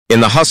In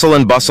the hustle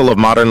and bustle of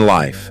modern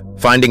life,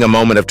 finding a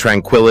moment of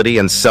tranquility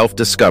and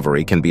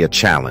self-discovery can be a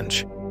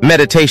challenge.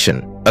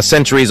 Meditation, a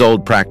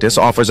centuries-old practice,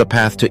 offers a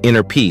path to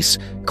inner peace,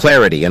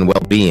 clarity, and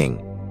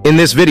well-being. In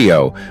this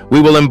video, we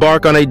will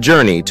embark on a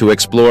journey to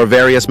explore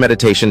various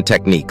meditation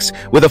techniques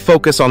with a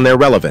focus on their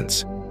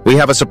relevance. We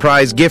have a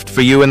surprise gift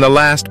for you in the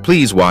last.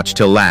 Please watch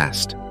till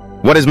last.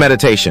 What is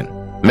meditation?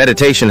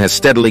 Meditation has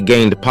steadily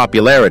gained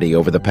popularity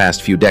over the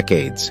past few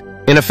decades.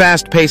 In a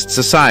fast-paced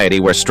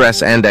society where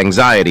stress and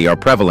anxiety are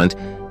prevalent,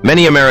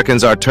 many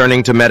Americans are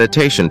turning to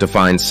meditation to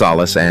find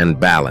solace and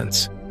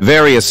balance.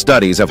 Various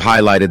studies have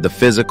highlighted the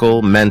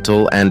physical,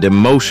 mental, and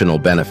emotional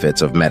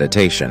benefits of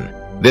meditation.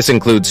 This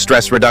includes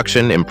stress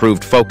reduction,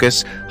 improved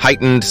focus,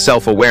 heightened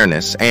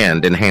self-awareness,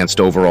 and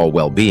enhanced overall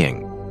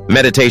well-being.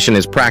 Meditation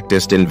is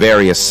practiced in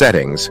various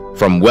settings,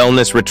 from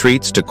wellness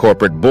retreats to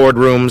corporate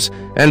boardrooms,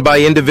 and by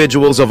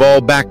individuals of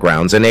all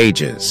backgrounds and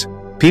ages.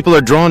 People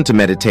are drawn to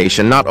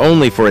meditation not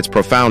only for its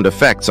profound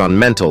effects on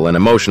mental and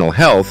emotional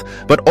health,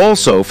 but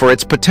also for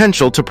its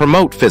potential to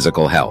promote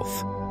physical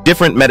health.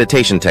 Different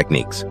meditation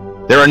techniques.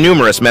 There are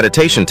numerous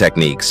meditation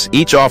techniques,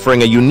 each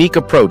offering a unique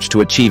approach to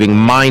achieving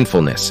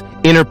mindfulness,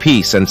 inner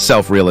peace, and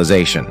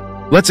self-realization.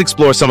 Let's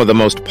explore some of the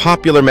most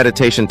popular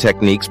meditation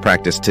techniques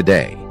practiced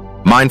today.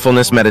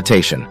 Mindfulness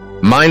meditation.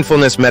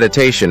 Mindfulness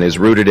meditation is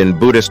rooted in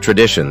Buddhist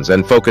traditions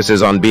and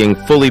focuses on being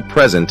fully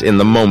present in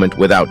the moment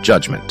without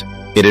judgment.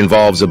 It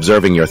involves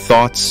observing your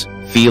thoughts,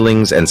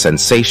 feelings, and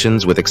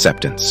sensations with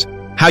acceptance.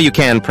 How you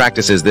can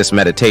practices this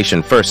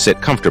meditation: first, sit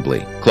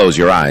comfortably, close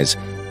your eyes,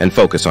 and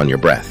focus on your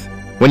breath.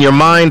 When your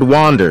mind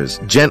wanders,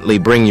 gently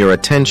bring your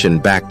attention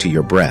back to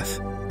your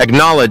breath.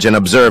 Acknowledge and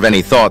observe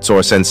any thoughts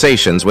or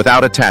sensations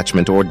without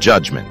attachment or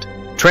judgment.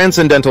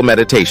 Transcendental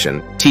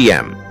meditation,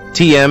 TM.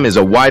 TM is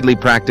a widely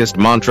practiced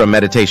mantra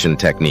meditation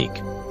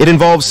technique. It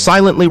involves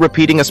silently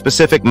repeating a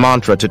specific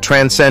mantra to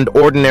transcend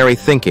ordinary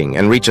thinking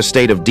and reach a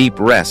state of deep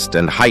rest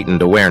and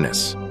heightened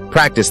awareness.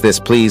 Practice this.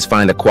 Please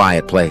find a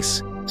quiet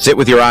place. Sit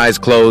with your eyes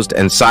closed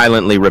and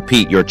silently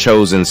repeat your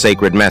chosen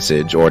sacred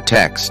message or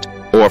text,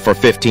 or for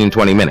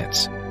 15-20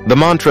 minutes. The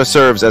mantra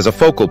serves as a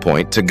focal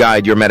point to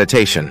guide your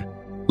meditation.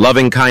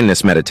 Loving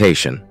kindness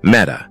meditation,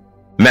 metta.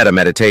 Metta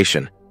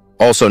meditation,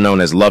 also known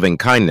as loving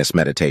kindness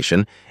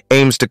meditation,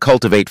 aims to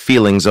cultivate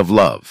feelings of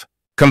love,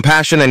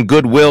 compassion, and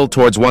goodwill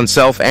towards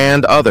oneself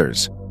and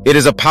others. It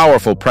is a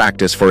powerful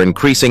practice for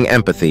increasing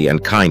empathy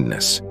and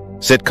kindness.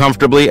 Sit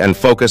comfortably and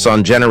focus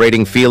on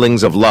generating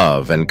feelings of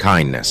love and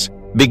kindness.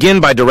 Begin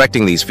by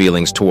directing these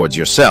feelings towards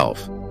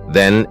yourself.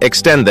 Then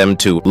extend them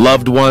to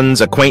loved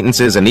ones,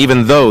 acquaintances, and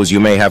even those you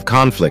may have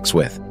conflicts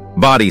with.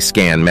 Body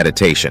scan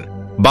meditation.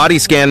 Body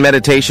scan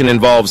meditation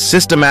involves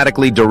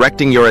systematically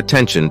directing your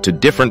attention to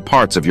different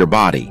parts of your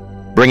body,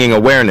 bringing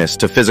awareness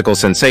to physical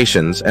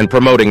sensations and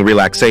promoting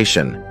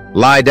relaxation.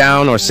 Lie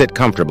down or sit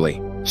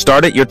comfortably.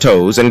 Start at your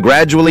toes and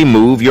gradually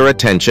move your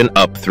attention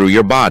up through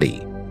your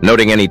body,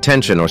 noting any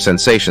tension or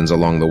sensations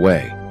along the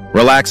way.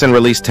 Relax and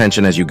release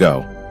tension as you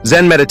go.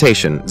 Zen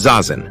meditation,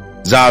 Zazen.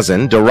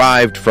 Zazen,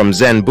 derived from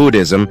Zen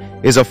Buddhism,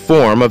 is a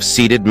form of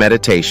seated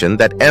meditation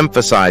that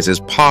emphasizes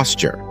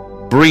posture,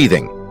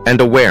 breathing,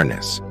 and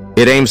awareness.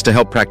 It aims to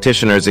help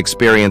practitioners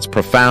experience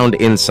profound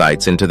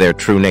insights into their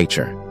true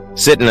nature.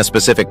 Sit in a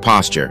specific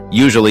posture,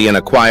 usually in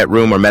a quiet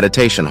room or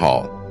meditation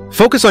hall.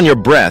 Focus on your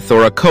breath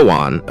or a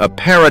koan, a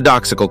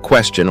paradoxical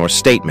question or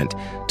statement,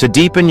 to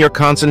deepen your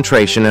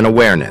concentration and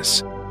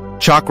awareness.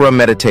 Chakra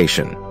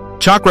meditation.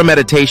 Chakra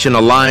meditation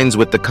aligns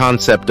with the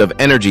concept of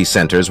energy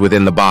centers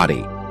within the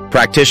body.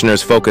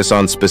 Practitioners focus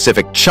on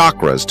specific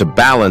chakras to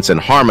balance and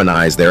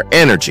harmonize their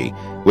energy,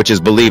 which is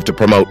believed to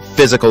promote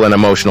physical and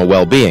emotional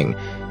well-being.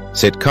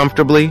 Sit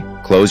comfortably,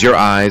 close your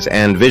eyes,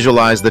 and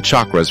visualize the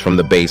chakras from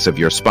the base of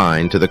your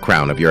spine to the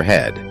crown of your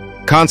head.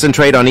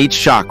 Concentrate on each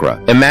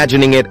chakra,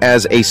 imagining it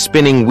as a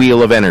spinning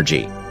wheel of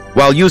energy,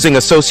 while using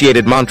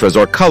associated mantras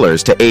or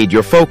colors to aid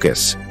your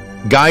focus.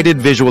 Guided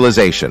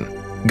visualization.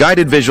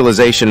 Guided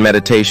visualization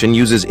meditation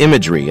uses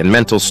imagery and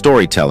mental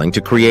storytelling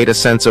to create a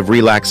sense of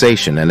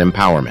relaxation and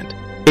empowerment.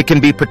 It can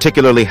be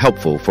particularly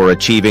helpful for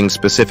achieving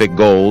specific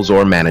goals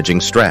or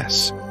managing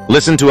stress.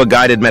 Listen to a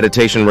guided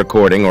meditation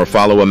recording or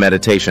follow a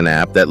meditation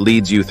app that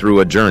leads you through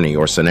a journey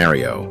or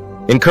scenario,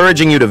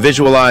 encouraging you to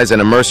visualize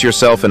and immerse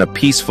yourself in a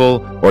peaceful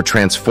or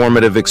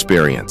transformative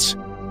experience.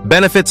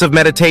 Benefits of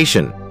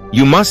meditation.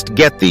 You must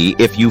get thee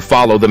if you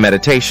follow the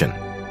meditation.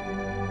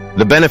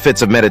 The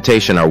benefits of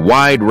meditation are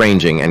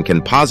wide-ranging and can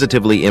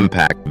positively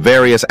impact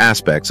various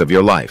aspects of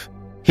your life.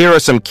 Here are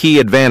some key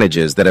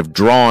advantages that have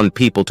drawn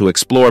people to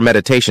explore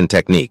meditation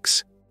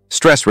techniques.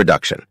 Stress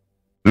reduction.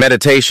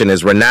 Meditation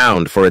is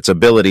renowned for its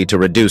ability to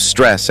reduce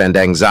stress and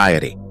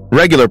anxiety.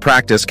 Regular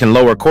practice can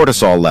lower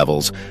cortisol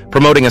levels,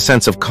 promoting a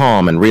sense of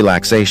calm and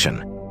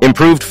relaxation.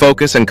 Improved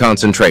focus and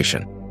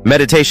concentration.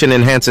 Meditation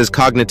enhances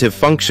cognitive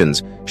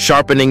functions,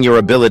 sharpening your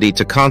ability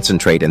to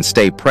concentrate and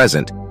stay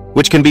present,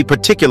 which can be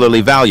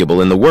particularly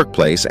valuable in the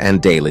workplace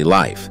and daily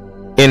life.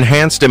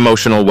 Enhanced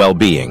emotional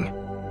well-being.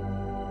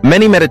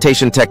 Many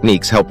meditation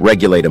techniques help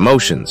regulate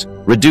emotions,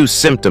 reduce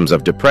symptoms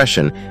of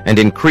depression, and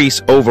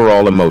increase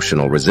overall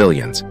emotional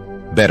resilience.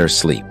 Better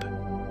sleep.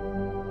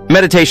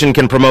 Meditation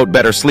can promote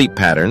better sleep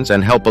patterns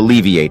and help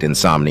alleviate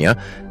insomnia,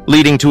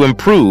 leading to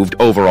improved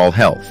overall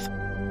health.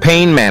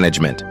 Pain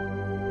management.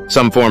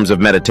 Some forms of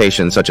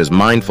meditation, such as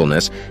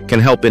mindfulness, can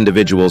help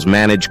individuals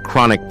manage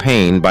chronic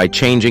pain by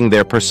changing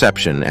their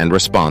perception and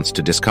response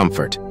to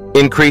discomfort.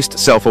 Increased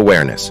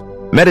self-awareness.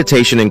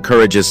 Meditation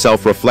encourages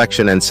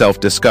self-reflection and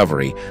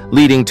self-discovery,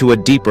 leading to a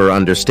deeper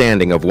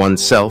understanding of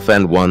oneself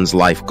and one's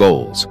life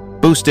goals.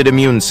 Boosted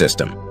immune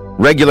system.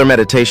 Regular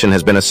meditation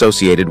has been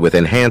associated with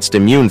enhanced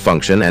immune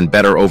function and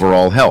better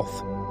overall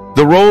health.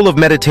 The role of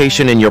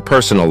meditation in your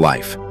personal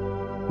life.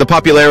 The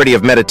popularity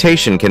of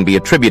meditation can be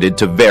attributed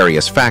to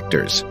various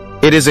factors.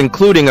 It is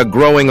including a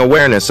growing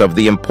awareness of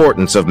the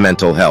importance of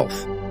mental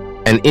health,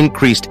 an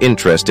increased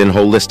interest in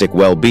holistic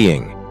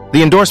well-being,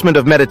 the endorsement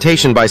of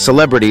meditation by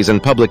celebrities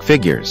and public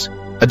figures.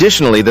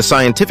 Additionally, the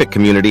scientific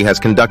community has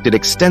conducted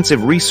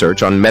extensive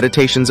research on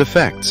meditation's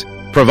effects,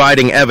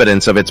 providing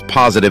evidence of its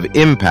positive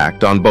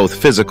impact on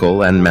both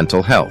physical and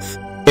mental health.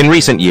 In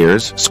recent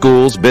years,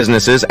 schools,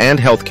 businesses, and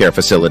healthcare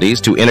facilities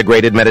to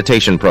integrated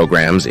meditation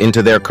programs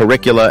into their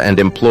curricula and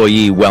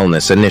employee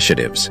wellness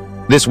initiatives.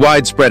 This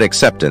widespread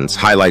acceptance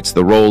highlights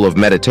the role of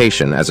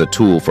meditation as a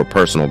tool for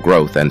personal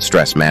growth and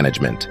stress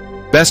management.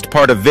 Best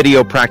part of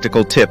video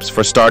practical tips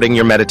for starting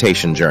your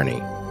meditation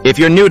journey. If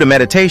you're new to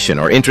meditation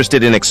or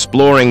interested in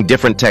exploring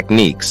different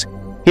techniques,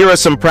 here are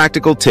some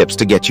practical tips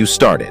to get you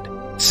started.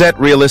 Set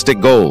realistic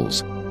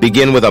goals.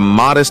 Begin with a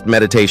modest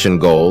meditation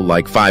goal,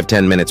 like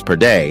 5-10 minutes per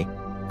day.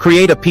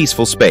 Create a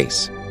peaceful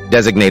space.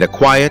 Designate a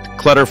quiet,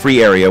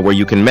 clutter-free area where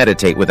you can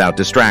meditate without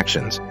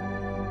distractions.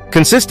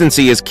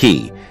 Consistency is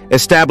key.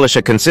 Establish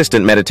a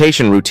consistent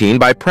meditation routine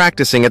by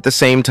practicing at the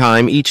same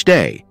time each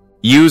day.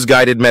 Use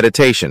guided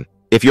meditation.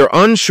 If you're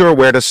unsure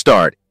where to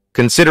start,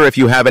 consider if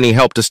you have any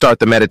help to start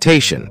the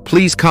meditation.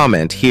 Please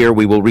comment here,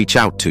 we will reach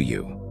out to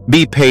you.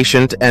 Be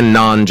patient and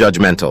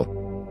non-judgmental.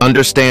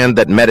 Understand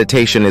that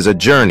meditation is a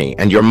journey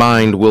and your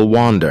mind will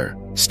wander.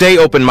 Stay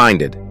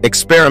open-minded.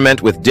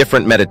 Experiment with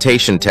different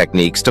meditation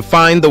techniques to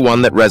find the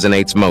one that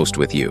resonates most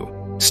with you.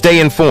 Stay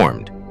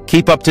informed.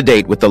 Keep up to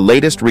date with the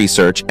latest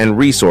research and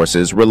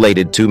resources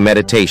related to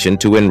meditation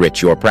to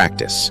enrich your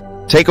practice.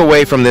 Take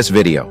away from this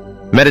video.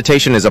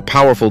 Meditation is a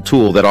powerful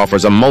tool that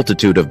offers a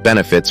multitude of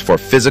benefits for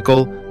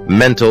physical,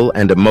 mental,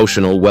 and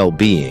emotional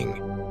well-being.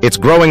 Its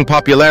growing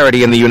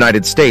popularity in the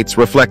United States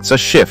reflects a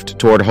shift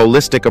toward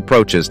holistic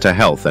approaches to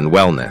health and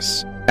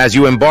wellness. As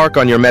you embark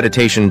on your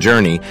meditation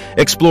journey,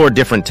 explore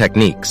different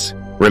techniques.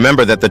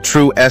 Remember that the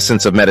true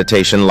essence of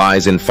meditation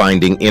lies in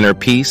finding inner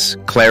peace,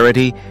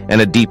 clarity,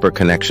 and a deeper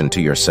connection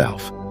to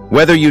yourself.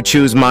 Whether you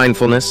choose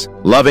mindfulness,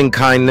 loving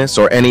kindness,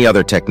 or any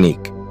other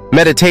technique,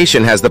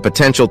 meditation has the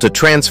potential to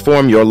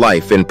transform your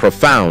life in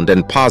profound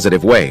and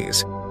positive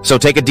ways. So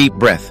take a deep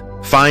breath,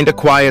 find a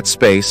quiet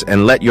space,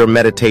 and let your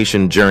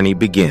meditation journey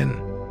begin.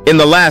 In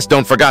the last,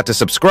 don't forget to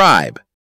subscribe.